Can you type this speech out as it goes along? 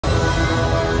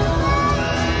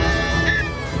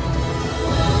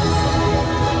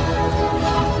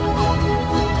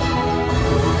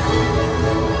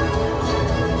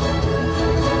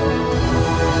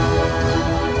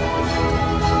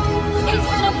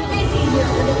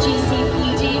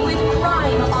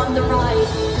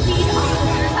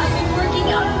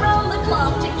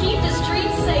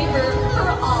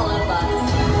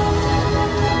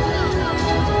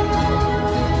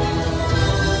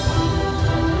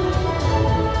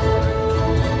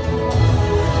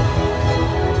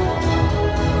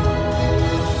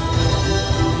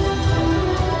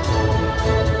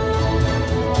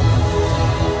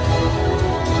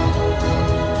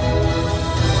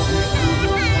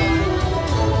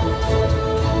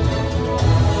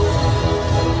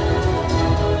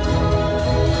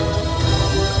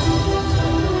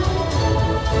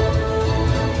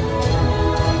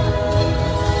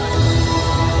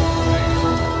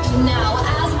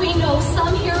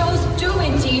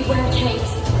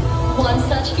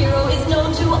hero is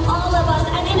known to all of us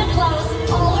and in a class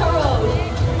all her own.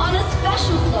 On a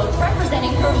special float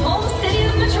representing her home city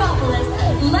of Metropolis,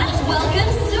 let's welcome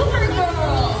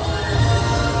Supergirl!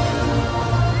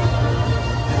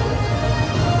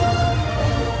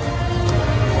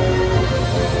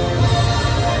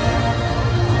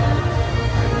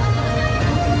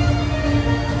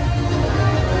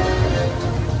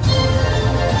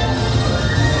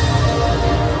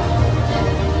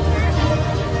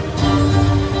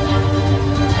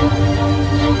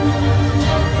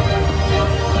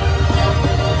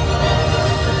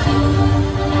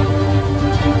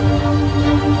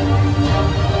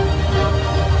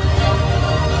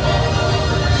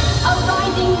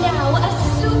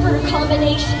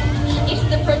 It's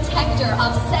the protector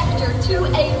of Sector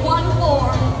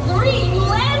 2814, Green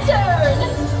Lantern!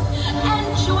 And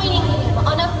joining him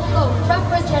on a float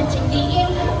representing the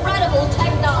incredible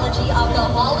technology of the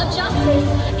Hall of Justice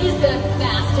is the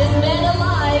fastest man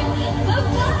alive, the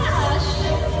Flash!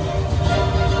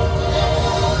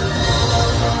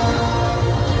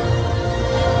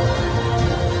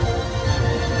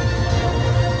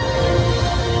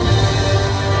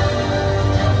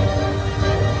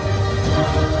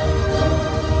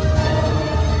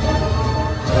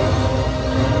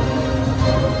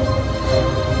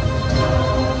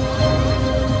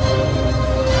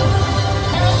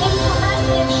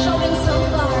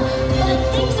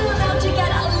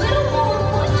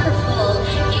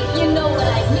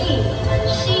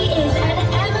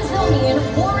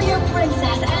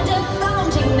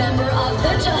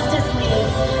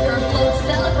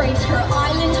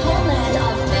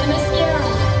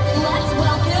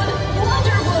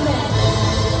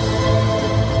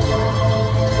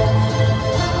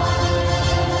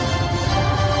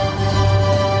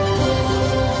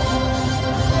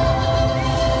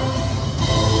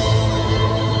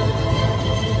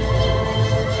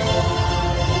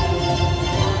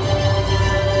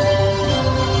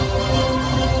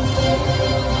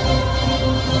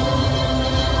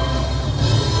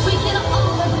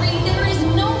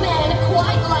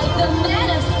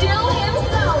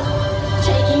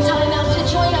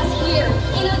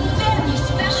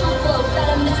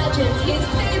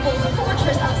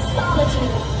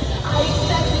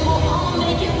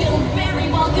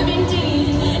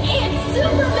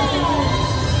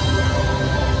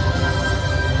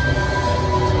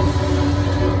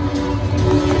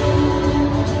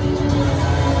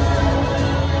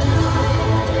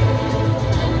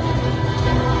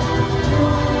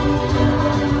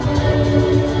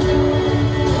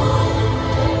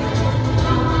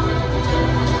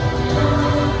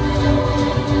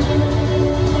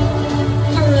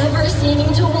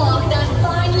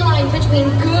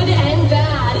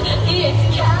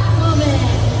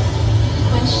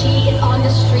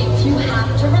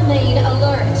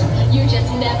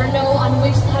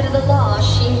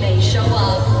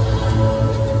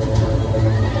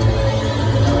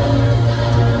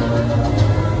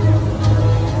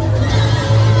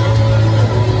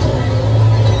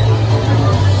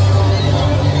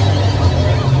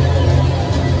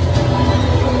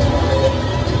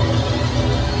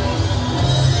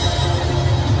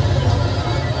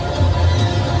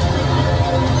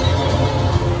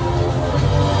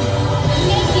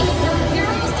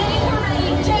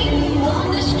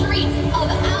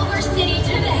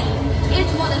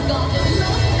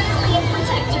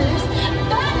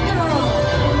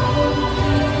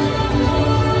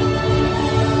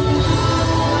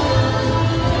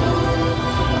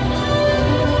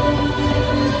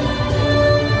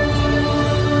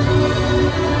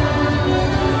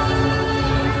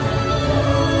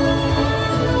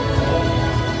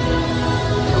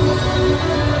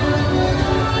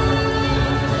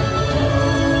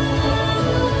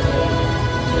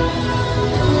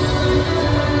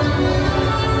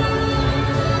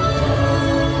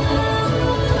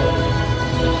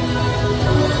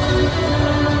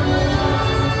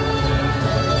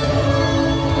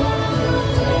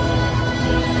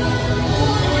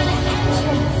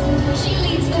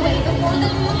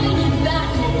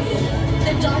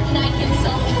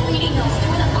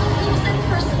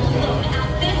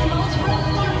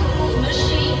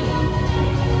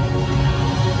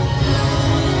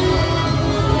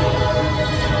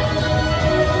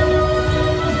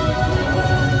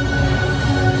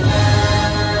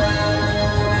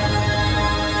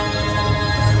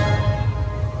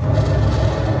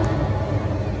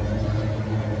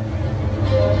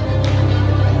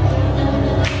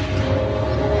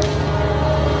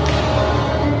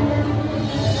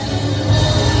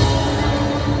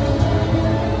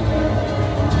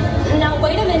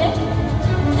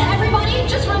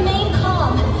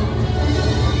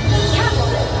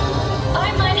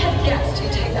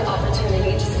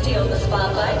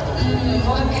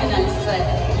 What can I say?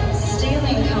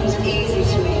 Stealing comes easy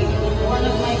to me. One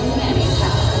of my many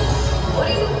talents. What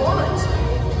do you want?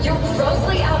 You're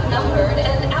grossly outnumbered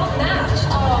and outmatched.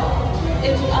 Oh,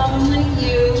 if only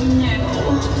you knew.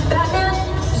 Batman,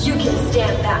 you can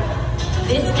stand back.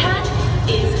 This cat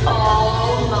is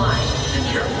all mine. Be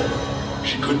careful.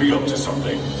 She could be up to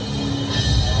something.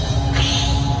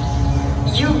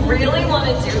 You really want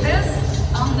to do this?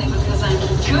 Only because I'm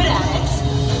good at it.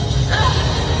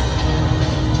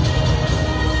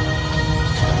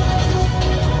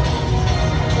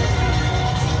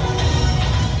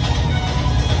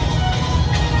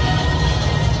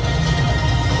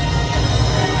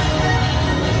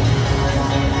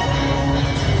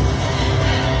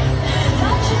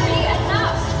 That should be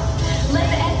enough.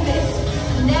 Let's end this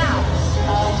now.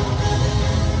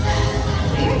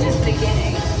 We're just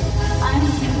beginning. I'm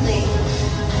simply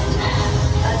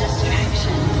a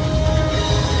distraction.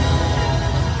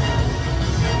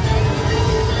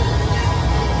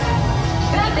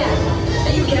 Batman,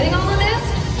 are you getting all of this?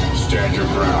 Stand your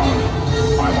ground.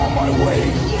 I'm on my way.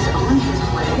 He's on his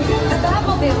way. The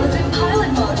Batmobile is in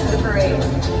pilot mode for the parade.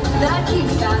 That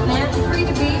keeps Batman free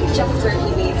to be just where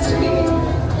he needs to be.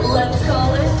 Let's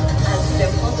call it a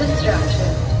simple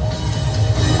distraction.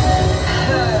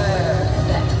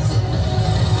 Perfect.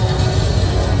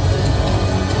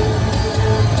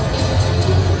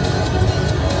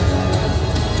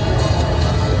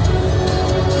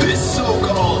 This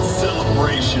so-called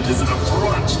celebration is an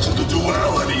affront to the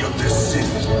duality of this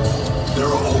city. There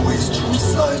are always two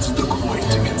sides of the coin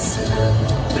to consider.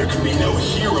 There can be no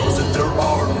heroes if there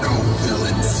are no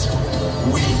villains.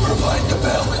 We provide the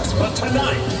balance, but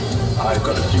tonight, I've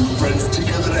got a few friends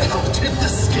together to help tip the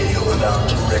scale in our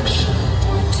direction.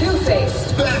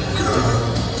 Two-Face, Batgirl,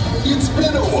 it's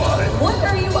been a while. what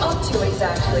are you up to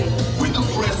exactly? With the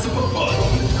press of a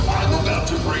button, I'm about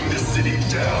to bring this city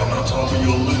down on top of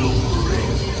your little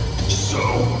parade. So,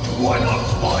 why not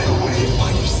fly away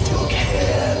while you still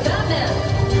can?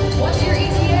 Batman, what's your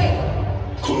ETA?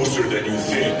 Closer than you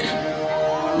think.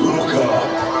 Look up.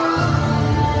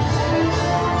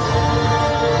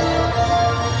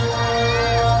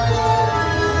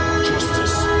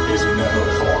 Justice is never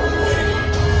far away.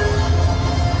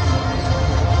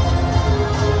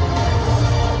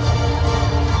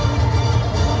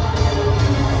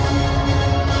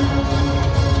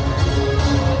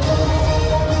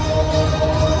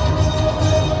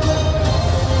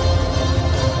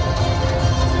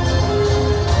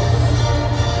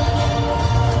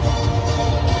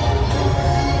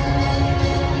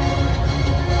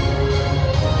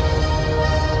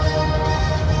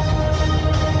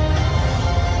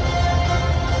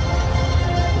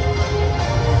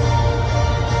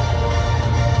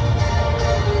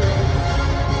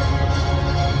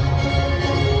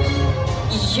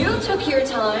 You took your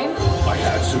time. I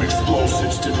had some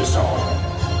explosives to disarm.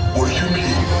 What do you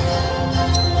mean?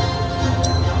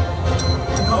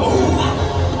 No!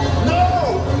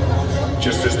 No!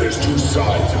 Just as there's two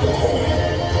sides of a coin,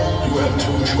 you have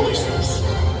two choices.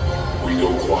 We go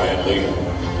quietly,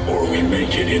 or we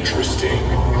make it interesting.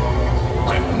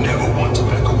 I never want to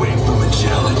back away from a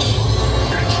challenge.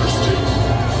 Interesting.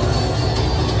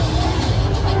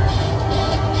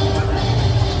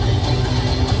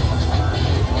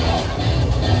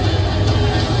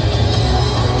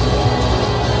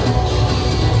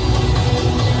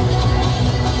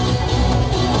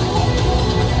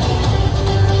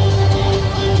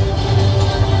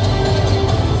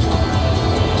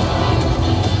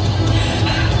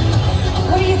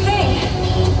 What do you think?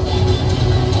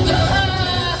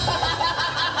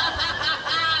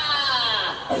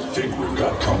 I think we've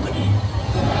got company.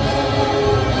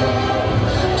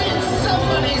 Did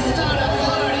somebody start a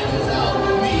party without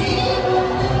me?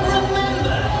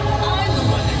 Remember, I'm the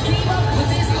one that came up with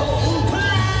this whole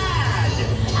plan!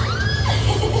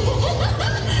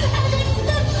 And it's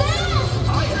the best!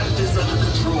 I have this under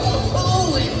control.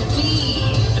 Oh,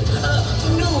 indeed.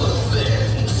 No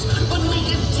offense, but we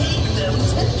can take them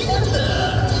together.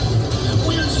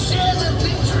 We'll share the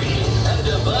victory and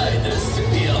divide the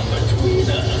city up between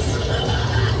us.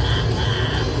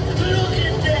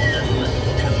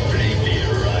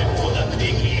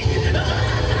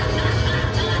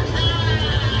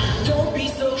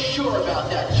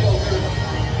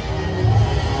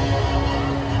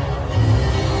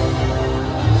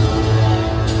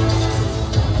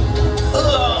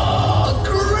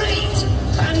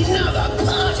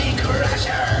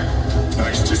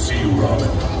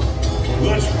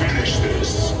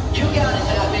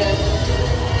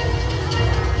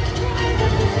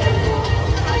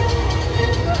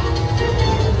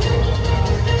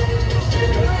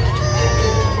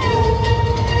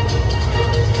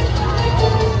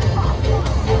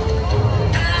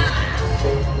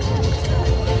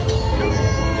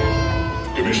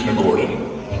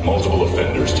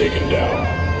 offenders taken down,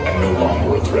 and no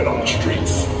longer a threat on the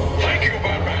streets. Thank you,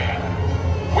 Batman.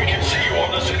 We can see you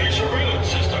on the city surveillance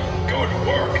system. Good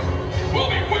work.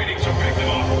 We'll be waiting to pick them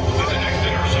up at the next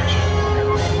intersection.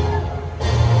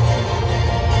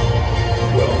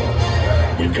 Well,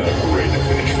 we've got a parade to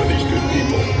finish for these good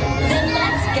people. Then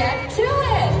let's get to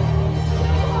it!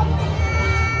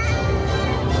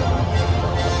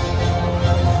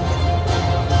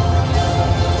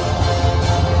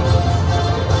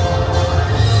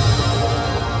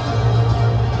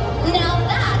 Now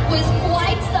that was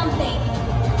quite something.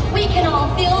 We can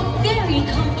all feel very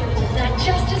comfortable that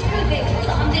justice prevails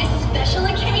on this special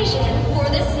occasion for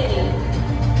the city.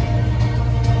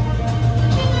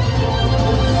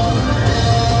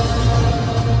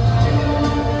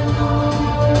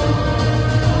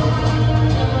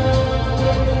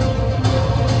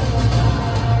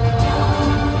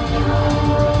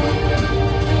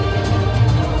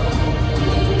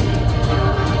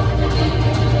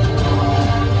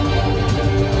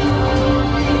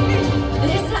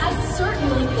 This has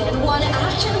certainly been one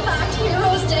action-packed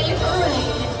Heroes Day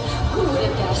parade. Who would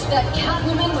have guessed that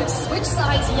Catwoman would switch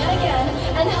sides yet again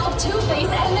and help Two-Face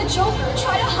and the Joker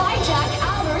try to hijack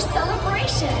our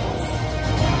celebrations?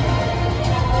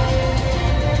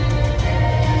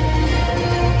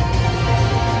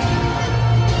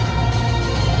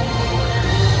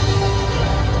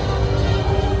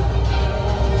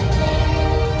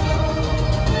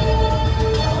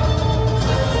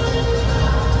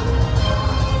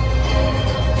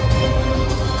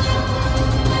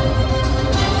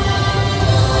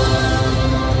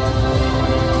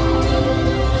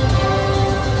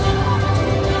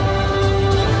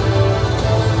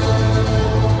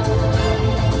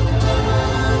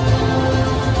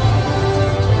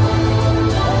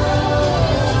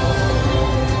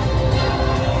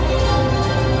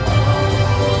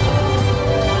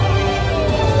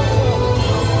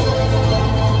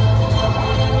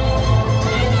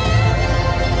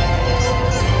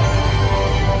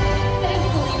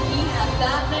 Thankfully, we have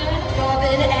Batman,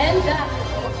 Robin, and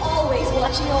Batgirl always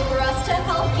watching over us to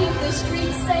help keep the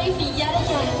streets safe yet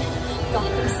again.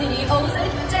 Gotham City owes a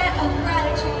debt of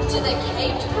gratitude to the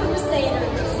Caped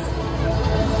Crusaders.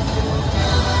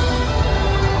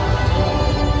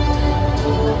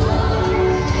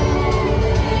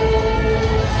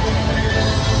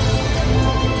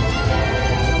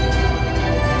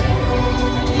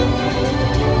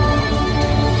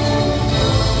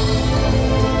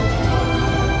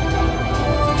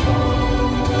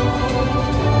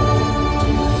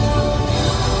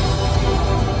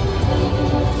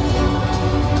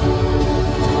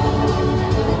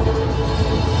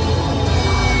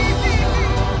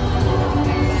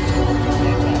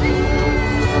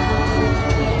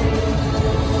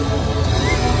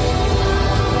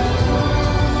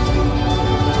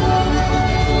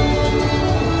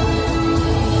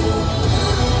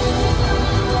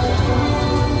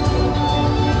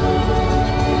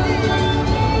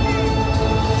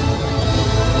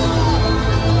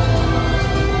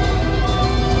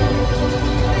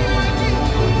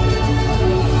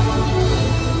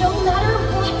 No matter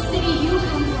what city you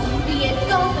come from, be it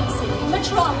Gotham City,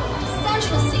 Metropolis,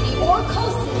 Central City, or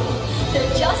Coast City, the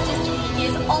Justice League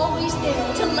is always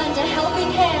there to lend a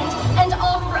helping hand and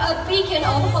offer a beacon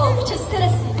of hope to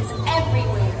citizens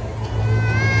everywhere.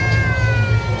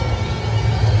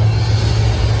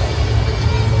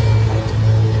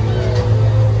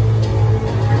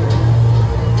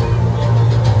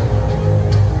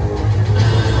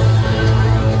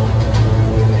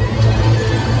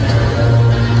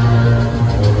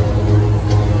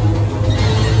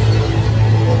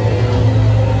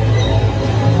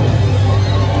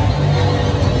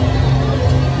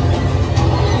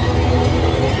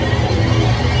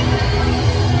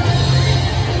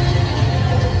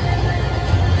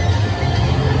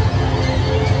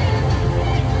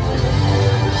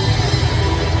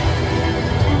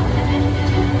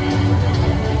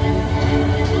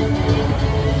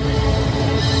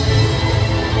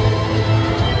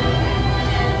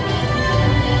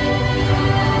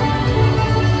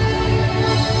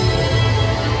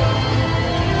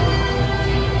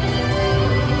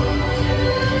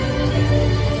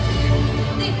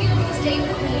 The Heroes Day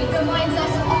Parade reminds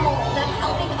us all that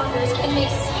helping others can make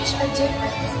such a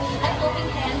difference. A helping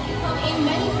hand can come in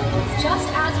many ways, just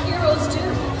as heroes do.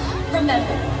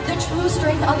 Remember, the true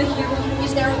strength of a hero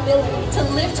is their ability to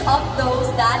lift up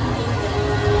those that need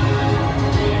them.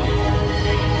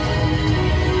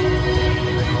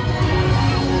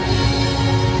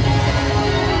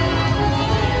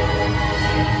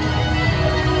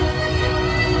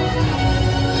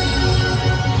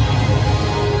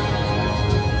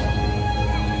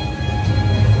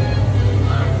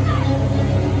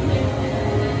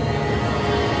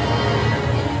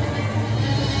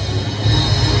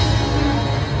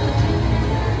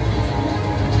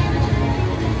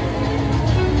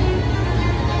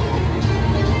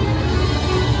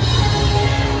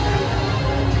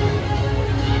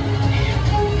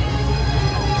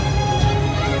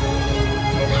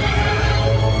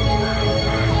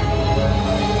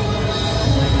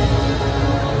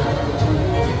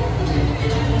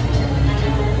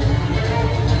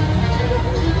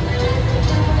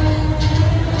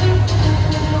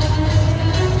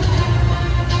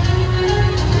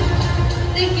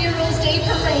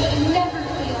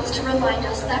 remind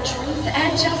us that truth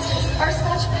and justice are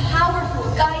such powerful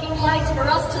guiding lights for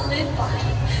us to live by.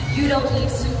 You don't need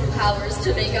superpowers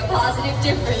to make a positive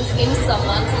difference in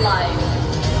someone's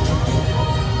life.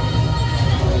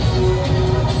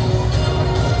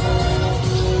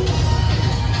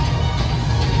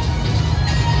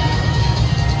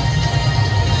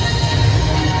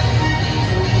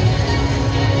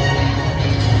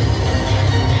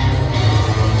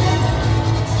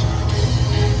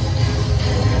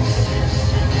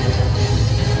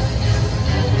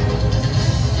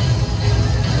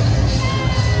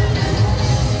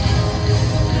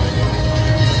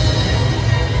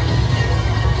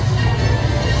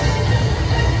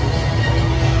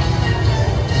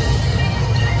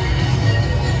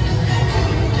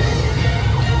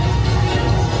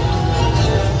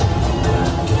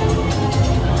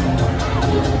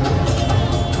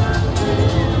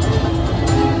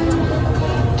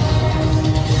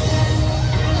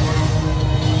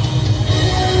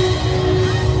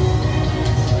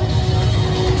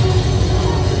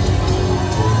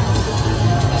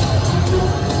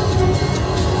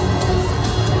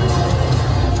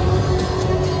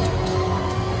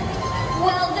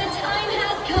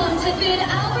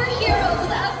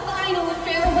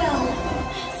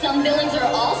 Some villains are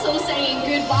also saying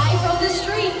goodbye from the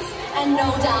streets, and no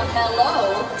doubt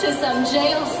hello to some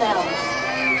jail cells.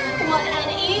 What an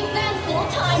eventful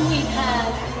time we've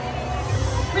had.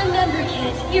 Remember,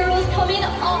 kids, heroes come in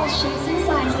all shapes and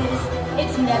sizes.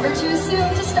 It's never too soon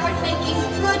to start making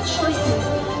good choices.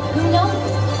 Who knows?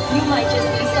 You might just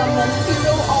be someone's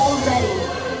hero already.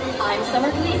 I'm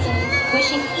Summer Gleason,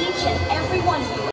 wishing each and every one of you